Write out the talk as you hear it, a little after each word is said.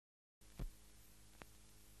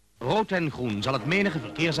Rood en groen zal het menige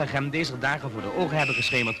verkeersagent deze dagen voor de ogen hebben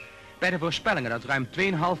geschemerd bij de voorspellingen dat ruim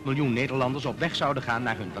 2,5 miljoen Nederlanders op weg zouden gaan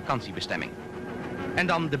naar hun vakantiebestemming. En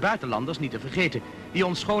dan de buitenlanders niet te vergeten, die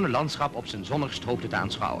ons schone landschap op zijn zonnigst hoopten te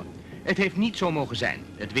aanschouwen. Het heeft niet zo mogen zijn.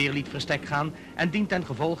 Het weer liet verstek gaan en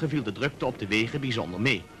dientengevolge viel de drukte op de wegen bijzonder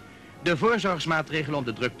mee. De voorzorgsmaatregelen om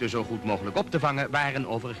de drukte zo goed mogelijk op te vangen waren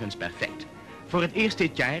overigens perfect. Voor het eerst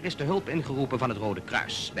dit jaar is de hulp ingeroepen van het Rode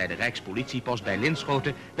Kruis. Bij de Rijkspolitiepost bij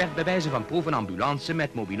Linschoten werd bij wijze van proef een ambulance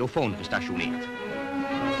met mobilofoon gestationeerd.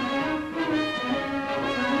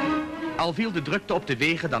 Al viel de drukte op de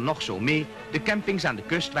wegen dan nog zo mee, de campings aan de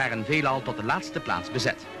kust waren veelal tot de laatste plaats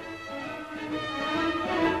bezet.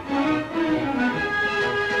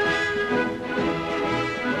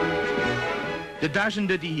 De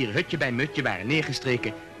duizenden die hier hutje bij mutje waren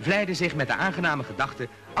neergestreken, vleiden zich met de aangename gedachte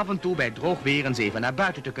af en toe bij droog weer eens even naar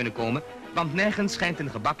buiten te kunnen komen, want nergens schijnt een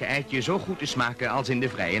gebakken eitje zo goed te smaken als in de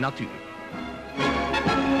vrije natuur.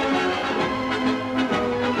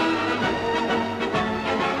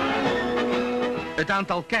 Het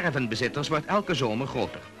aantal caravanbezitters wordt elke zomer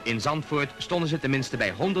groter. In Zandvoort stonden ze tenminste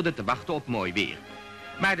bij honderden te wachten op mooi weer.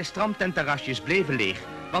 Maar de strand en terrasjes bleven leeg,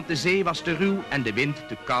 want de zee was te ruw en de wind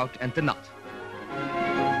te koud en te nat.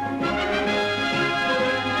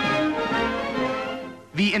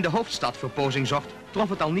 Wie in de hoofdstad verpozing zocht, trof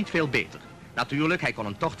het al niet veel beter. Natuurlijk, hij kon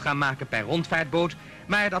een tocht gaan maken per rondvaartboot,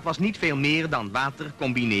 maar dat was niet veel meer dan water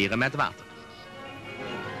combineren met water.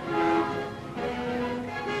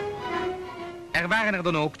 Er waren er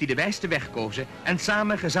dan ook die de wijste weg kozen en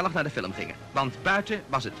samen gezellig naar de film gingen. Want buiten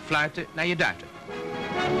was het fluiten naar je duiten.